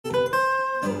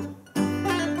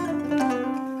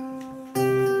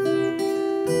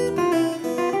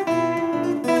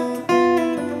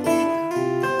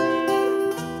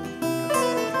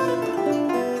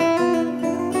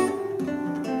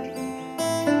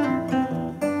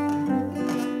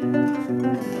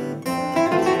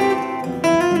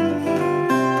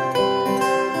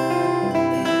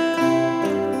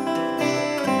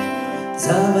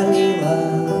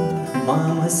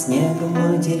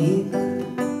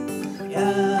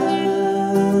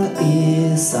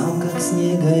сам как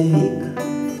снеговик,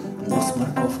 но с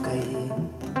морковкой,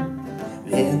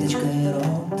 веточкой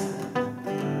рот.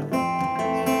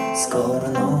 Скоро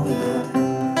Новый год.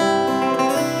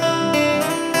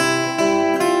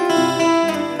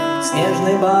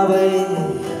 Снежной бабой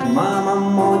мама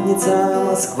модница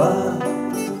Москва,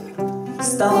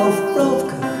 стала в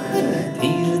пробках,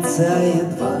 движется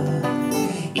едва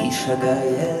и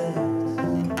шагает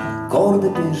гордый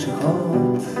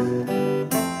пешеход.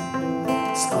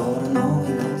 Скоро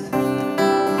Новый год.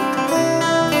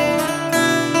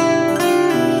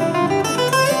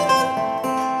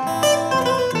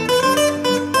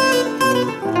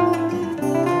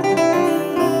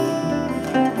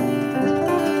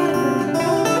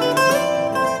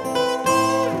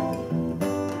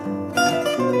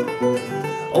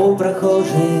 У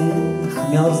прохожих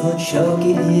мерзнут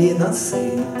щеки и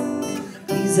носы,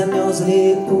 и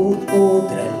замерзли у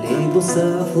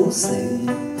троллейбусов усы.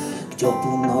 К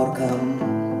теплым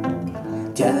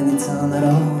норкам тянется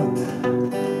народ.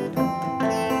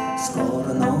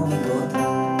 Скоро Новый год.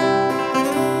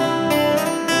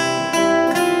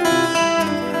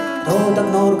 Кто-то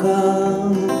к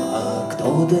норкам, а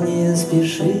кто-то не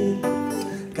спешит.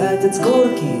 Катят с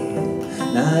горки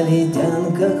на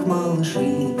ледянках малыши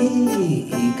и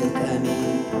игорками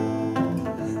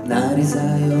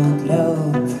нарезают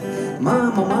лед.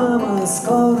 Мама, мама,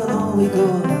 скоро Новый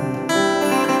год.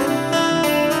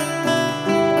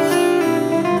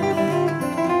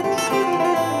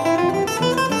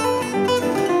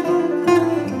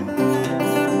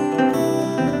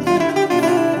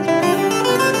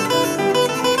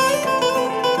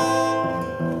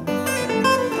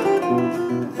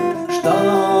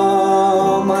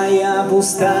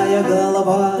 Пустая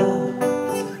голова,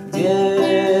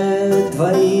 где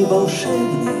твои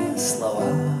волшебные слова?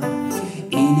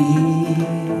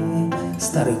 Или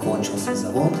старый кончился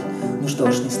завод? Ну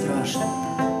что ж, не страшно,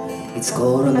 ведь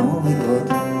скоро Новый год.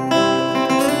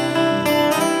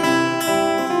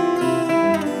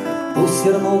 Пусть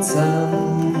вернутся,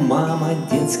 мама,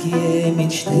 детские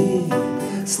мечты,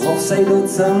 слов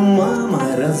сойдутся,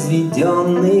 мама,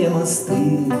 разведенные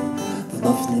мосты.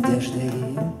 Вновь надеждой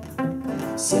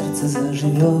сердце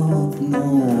заживет,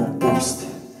 но пусть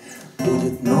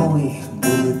будет новый,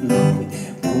 будет новый,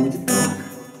 будет новый.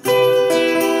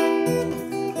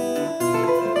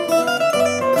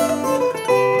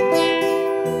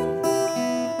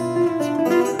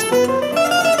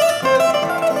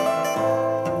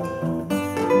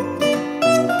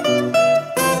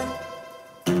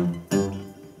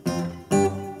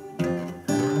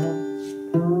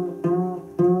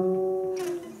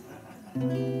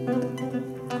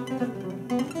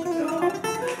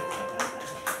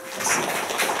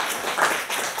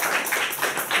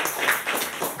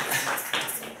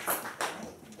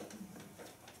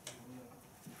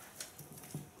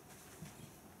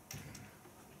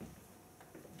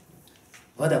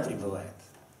 Вода прибывает.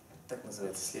 Так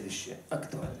называется следующая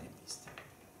актуальная песня.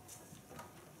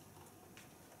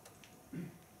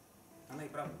 Она и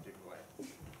правда прибывает.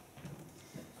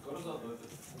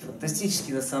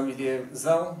 Фантастический, на самом деле,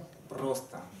 зал.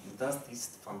 Просто даст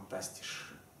ist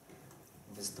фантастиш.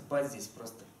 Выступать здесь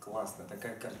просто классно.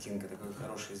 Такая картинка, такой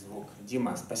хороший звук.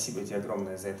 Дима, спасибо тебе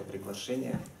огромное за это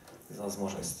приглашение, за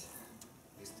возможность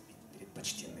выступить перед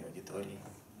почтенной аудиторией.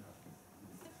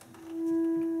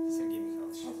 Сергей Михайлович.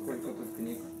 Сколько тут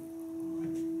книг?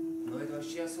 Ну это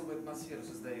вообще особую атмосферу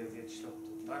создает. Я читал,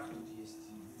 тут так, тут есть.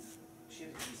 Вообще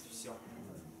тут есть все.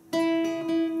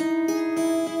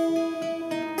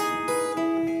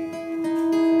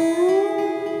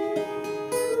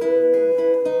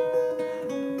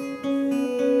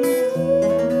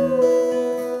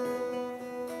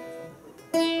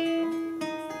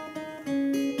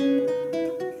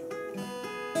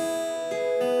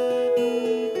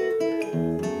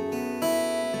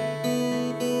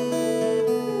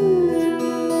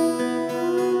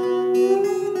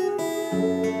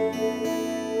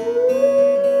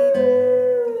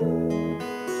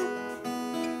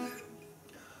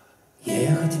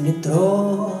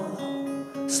 Метро,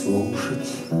 слушать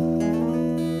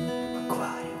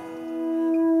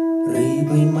аквариум,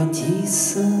 рыбой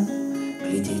Матисса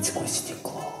глядеть сквозь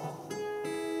стекло,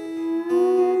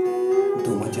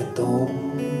 думать о том,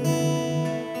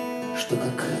 что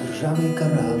как ржавый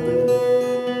корабль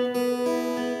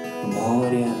в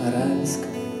море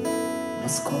Аральском,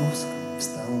 Московском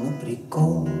встал на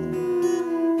прикол.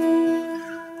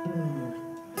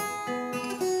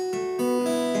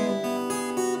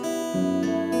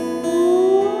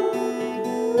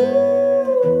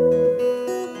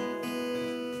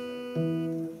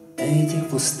 Этих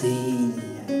пустынь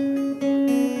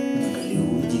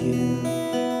многолюдье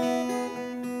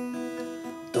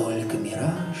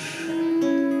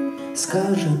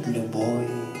скажет любой,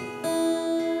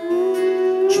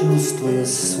 чувствуя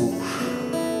сушь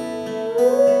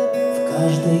в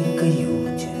каждой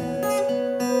каюте.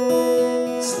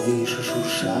 Слышишь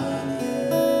шуршание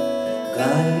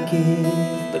гальки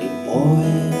в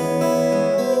прибое.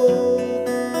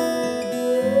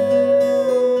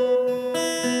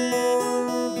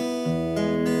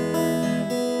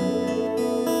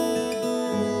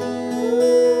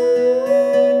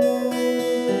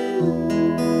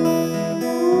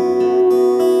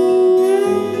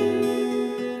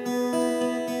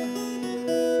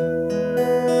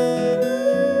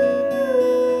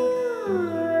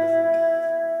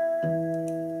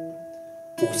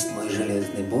 Пусть мой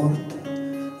железный борт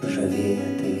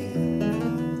ржавеет и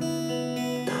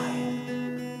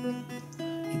тает,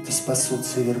 и пусть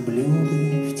пасутся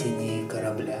верблюды в тени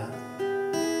корабля.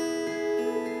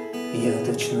 Я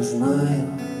точно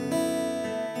знаю,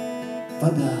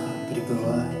 вода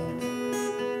прибывает,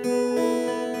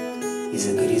 и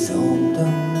за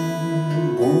горизонтом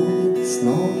будет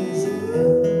снова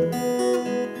земля.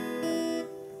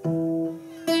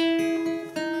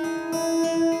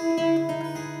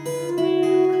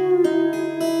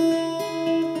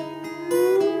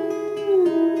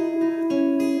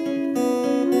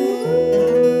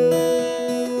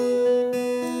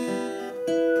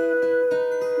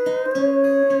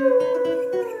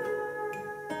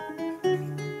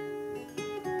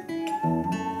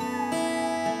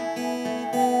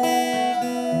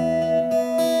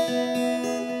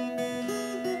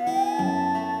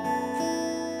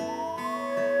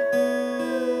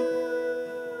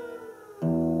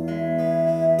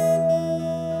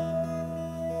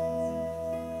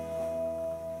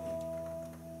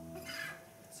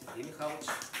 Сергей Михайлович.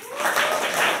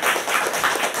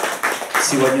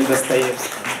 Сегодня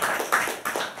Достоевский.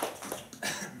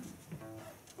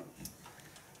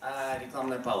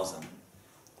 Рекламная пауза.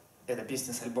 Это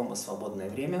песня с альбома «Свободное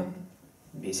время».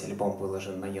 Весь альбом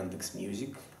выложен на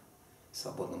Яндекс.Мьюзик в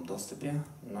свободном доступе.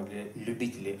 Но для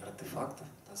любителей артефактов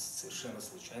у нас совершенно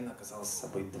случайно оказалось с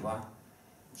собой 2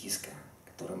 диска,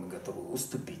 которые мы готовы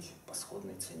уступить по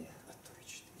сходной цене. А то и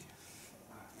 4.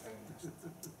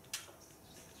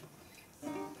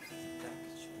 Так,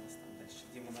 что у нас там дальше?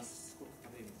 Дим, у нас сколько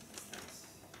времени осталось?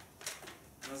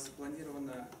 У нас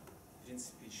запланировано, в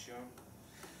принципе, еще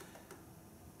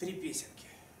 3 песенки.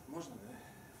 Можно, да?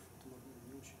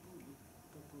 Не очень.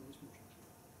 Попробовать можно.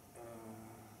 А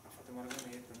фотоморгану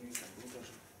я этого не видел. Ну,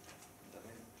 даже.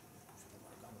 Давай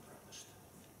фотоморгану, правда, что?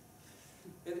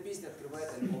 Эта песня открывает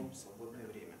альбом «Свободное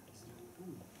время».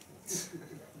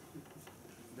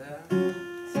 Да.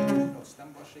 Сергей Михайлович, там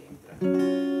ваше интро.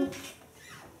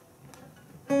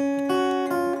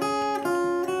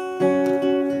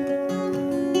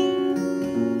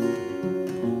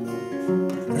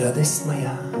 Радость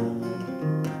моя,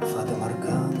 фата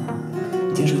Моргана,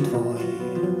 где же твой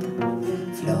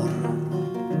флёр?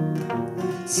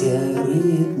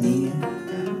 Серые дни,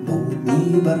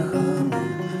 будни барханы,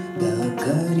 до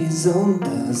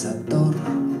горизонта затор.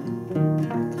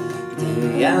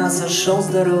 Где я сошел с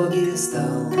дороги,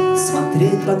 стал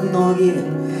смотреть под ноги,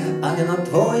 а не на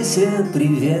твой свет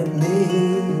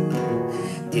приветный.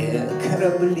 Где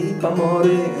корабли по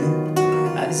морю,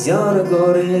 озера,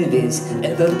 горы, весь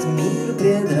этот мир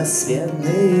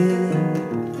предрассветный,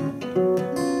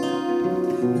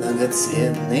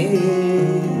 многоцветный.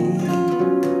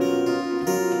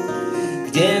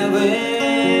 Где вы,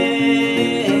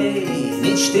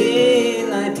 мечты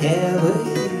напевы,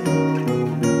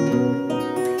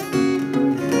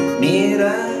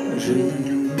 миражи,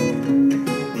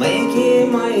 маяки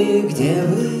мои, где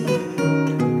вы?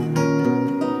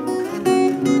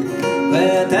 В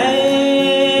этой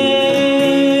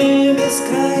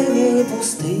бескрайней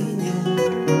пустыне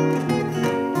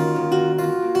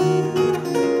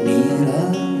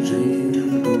миражи,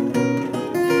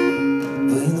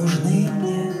 вы нужны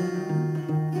мне,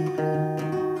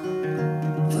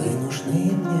 вы нужны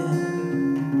мне.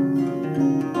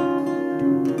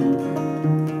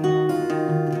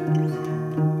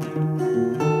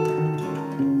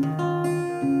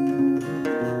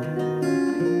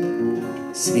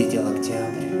 Светил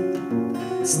октябрь,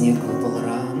 снег выпал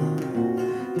рано,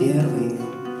 первый,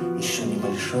 еще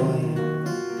небольшой.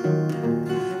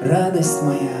 Радость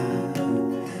моя,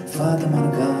 фата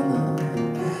Моргана,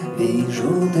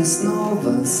 вижу, ты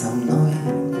снова со мной.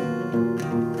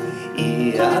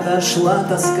 И отошла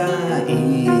тоска,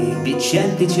 и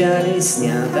печаль печали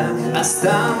снята,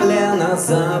 оставлена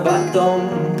за бортом.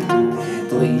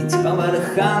 Плыть по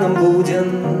барханам будем,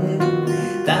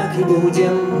 так и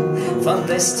будем,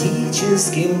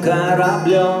 фантастическим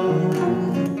кораблем.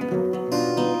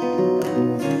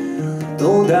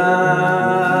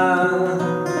 туда,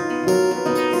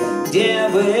 где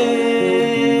вы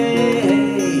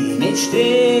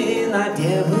мечты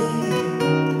надевы,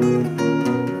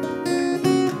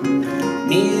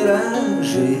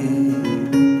 миражи,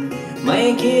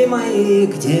 маяки мои,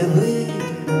 где вы?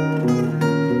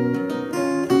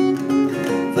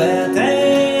 В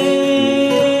этой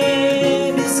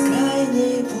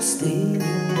бескрайней пустыне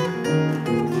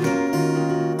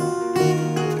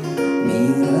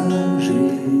миражи,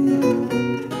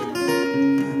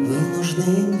 вы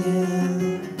нужны мне,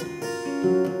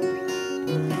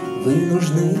 вы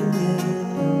нужны мне,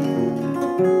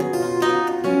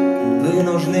 вы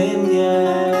нужны мне.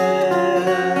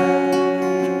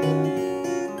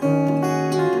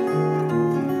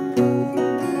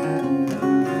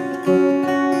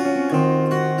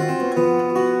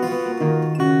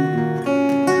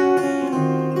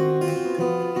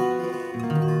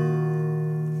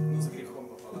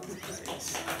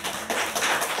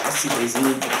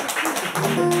 Извините.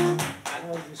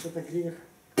 Здесь это грех.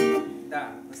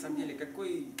 Да, на самом деле,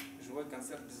 какой живой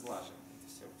концерт без лажи?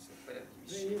 Все в порядке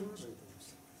Да вещей. и лажа это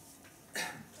все.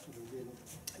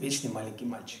 Вечный маленький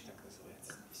мальчик, так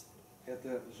называется.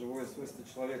 Это живое свойство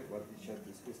человека, в отличие от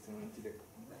искусственного интеллекта.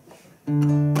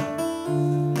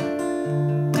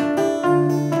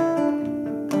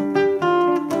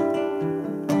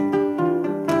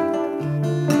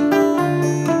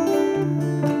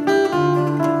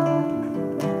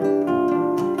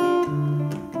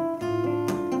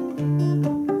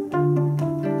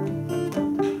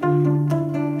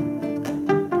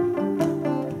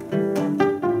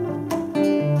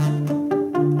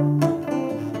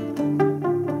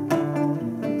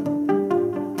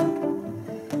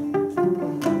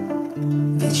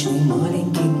 Вечный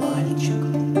маленький мальчик,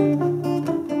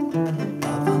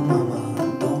 папа, мама,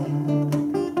 дом,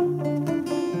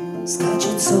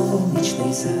 скачет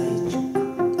солнечный зайчик,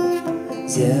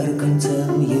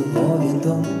 зеркальцем его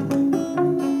ведом.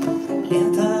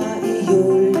 Лето,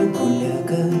 июль,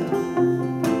 гуляка,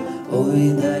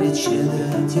 ой, дарит щедро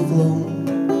теплом,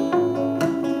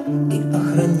 и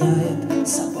охраняет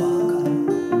собака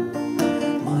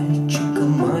мальчика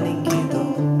маленький дом.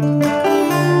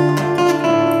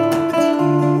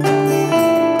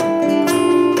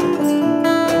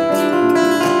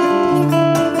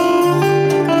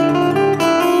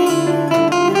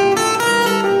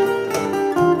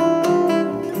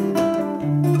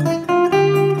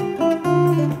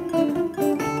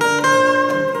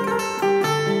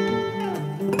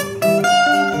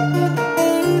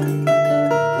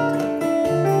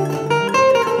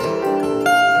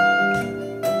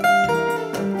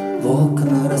 В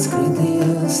окна,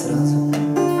 раскрытые сразу,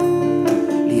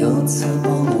 льется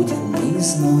полуденный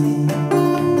зной,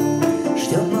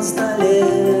 ждет на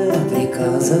столе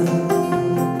приказа,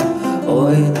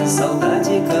 ой,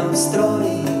 солдатикам в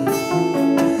строй.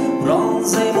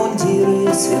 Бронзой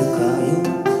мундиры сверкают,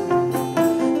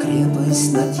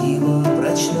 крепость натива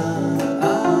прочна, а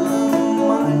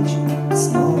мальчик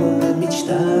снова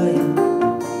мечтает,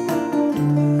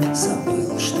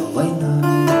 забыл, что война.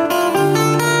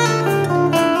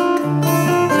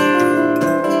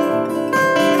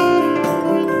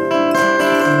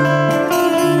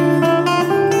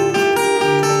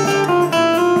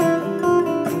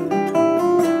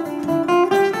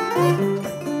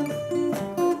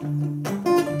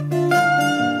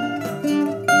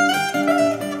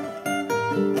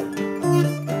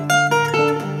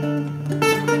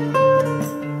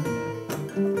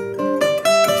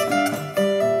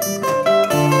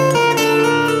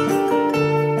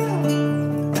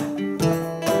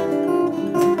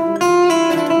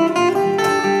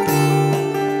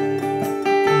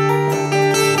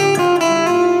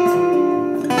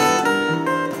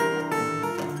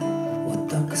 Вот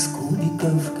так из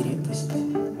кубиков крепость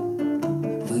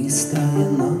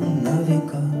выстроена на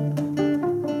века.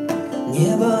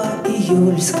 Небо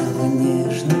июльского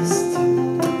нежность,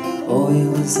 ой,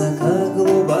 высока,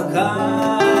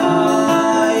 глубока,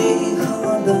 и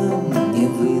холодам не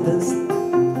выдаст,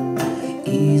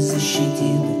 и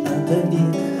защитит от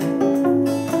обид.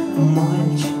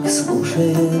 Мальчик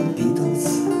слушает Битлз,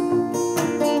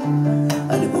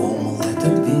 альбом Let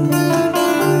It Be.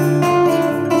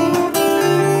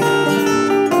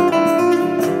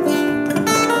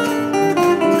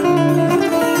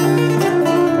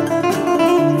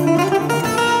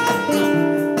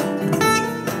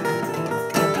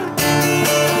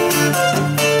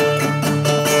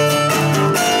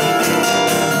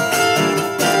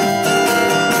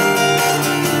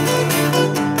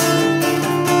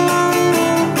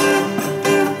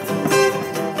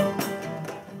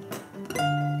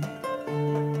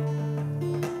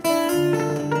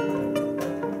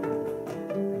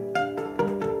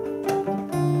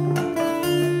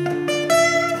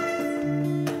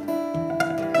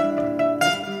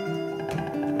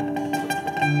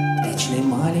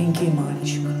 маленький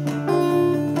мальчик.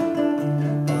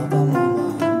 Папа,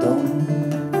 мама, дом.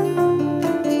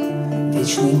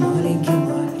 Вечный маленький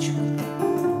мальчик.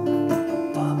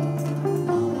 Папа,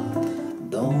 мама,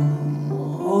 дом.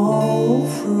 All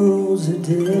through the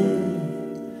day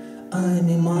I'm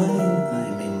in mine,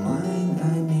 I'm in mine,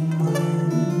 I'm in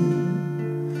mine.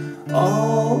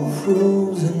 All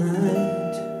through the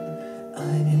night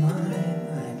I'm in mine,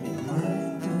 I'm in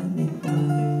mine, I'm in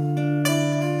mine.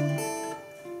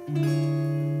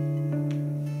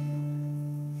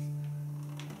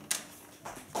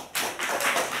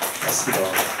 Спасибо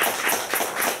вам.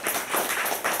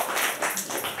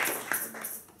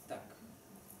 Так,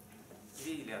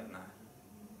 две или одна?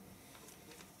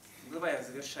 Давай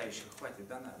завершающих хватит,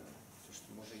 да, наверное? Потому что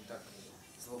мы уже и так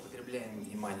злоупотребляем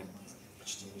вниманием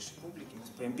почтеннейшей публики. Мы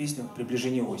споем песню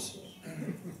 «Приближение осени».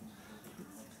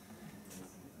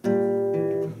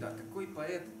 Да, какой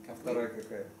поэт? А вторая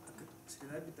какая?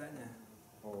 Среда обитания.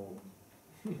 О.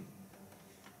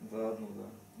 Да, одну, да.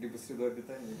 Либо среду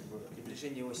обитания, либо...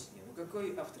 Приближение осени. Ну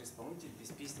какой автор-исполнитель без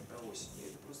песни про осень?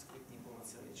 Это просто какой-то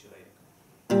неполноценный человек.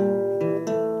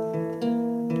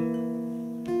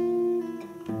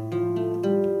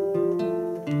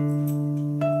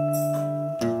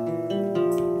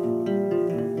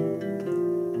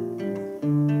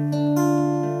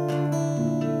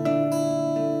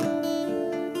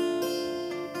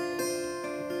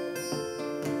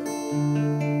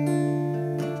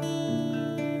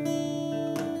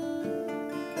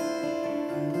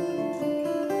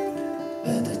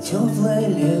 Теплое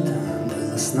лето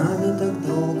было с нами так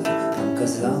долго, нам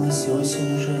казалось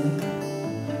осень уже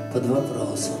под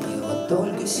вопросом. И вот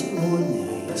только сегодня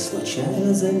я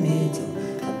случайно заметил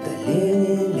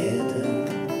отдаление лета,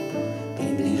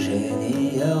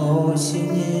 приближение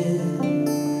осени,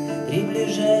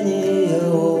 приближение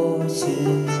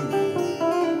осени.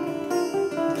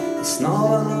 И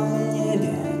снова на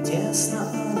небе тесно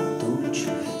от туч,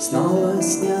 снова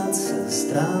снятся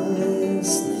странные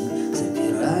сны.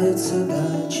 Запираются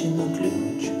дачи на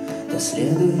ключ до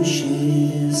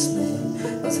следующей весны.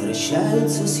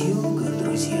 Возвращаются с юга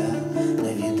друзья,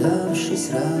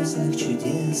 навидавшись разных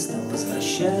чудес. Там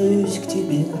возвращаюсь к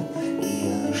тебе,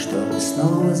 и я, чтобы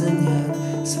снова занять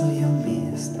свое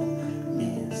место.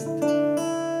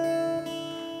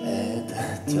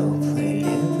 Это теплое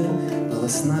лето было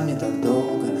с нами так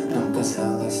долго, нам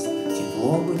казалось,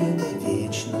 тепло будет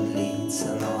вечно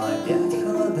длиться, но опять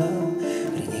холода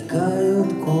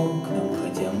проникают к окнам,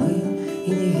 хотя мы и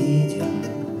не видим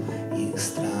их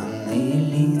странные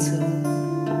лица,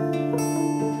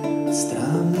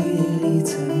 странные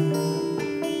лица.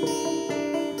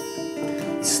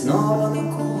 И снова на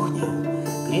кухне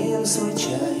греем свой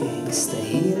чай,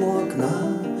 стоим у окна,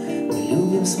 мы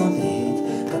любим смотреть,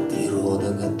 как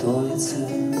природа готовится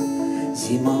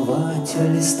зимовать, а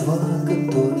листва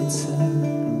готовится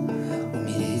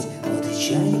умереть. Вот и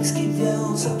чайник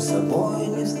скипел сам собой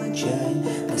невзначай.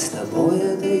 Мы с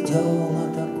тобой отойдем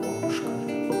от окошка,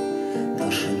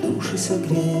 наши души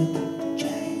согреет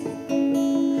чайник,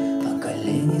 а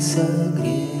колени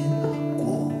согреет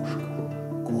кошка,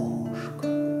 кошка.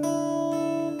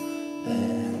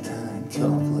 Это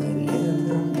теплое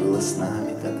лето было с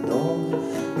нами так долго,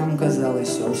 нам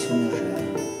казалось осень уже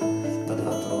под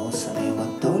вопросом. И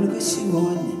вот только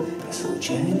сегодня я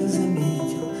случайно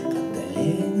заметил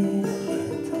отдаление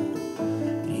лета,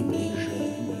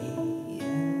 приближение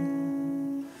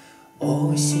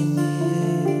осени,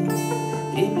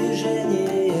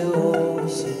 приближение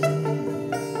осени.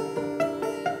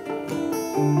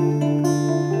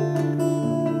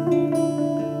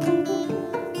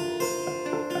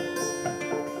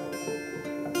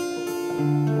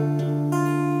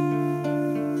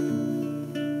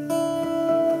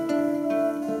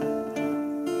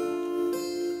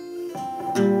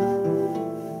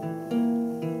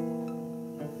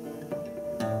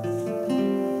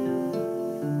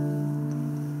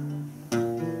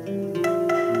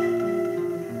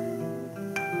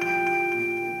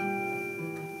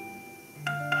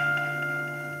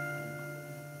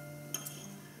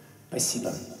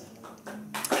 Спасибо.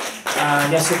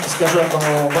 Я все-таки скажу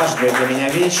одну важную для меня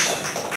вещь.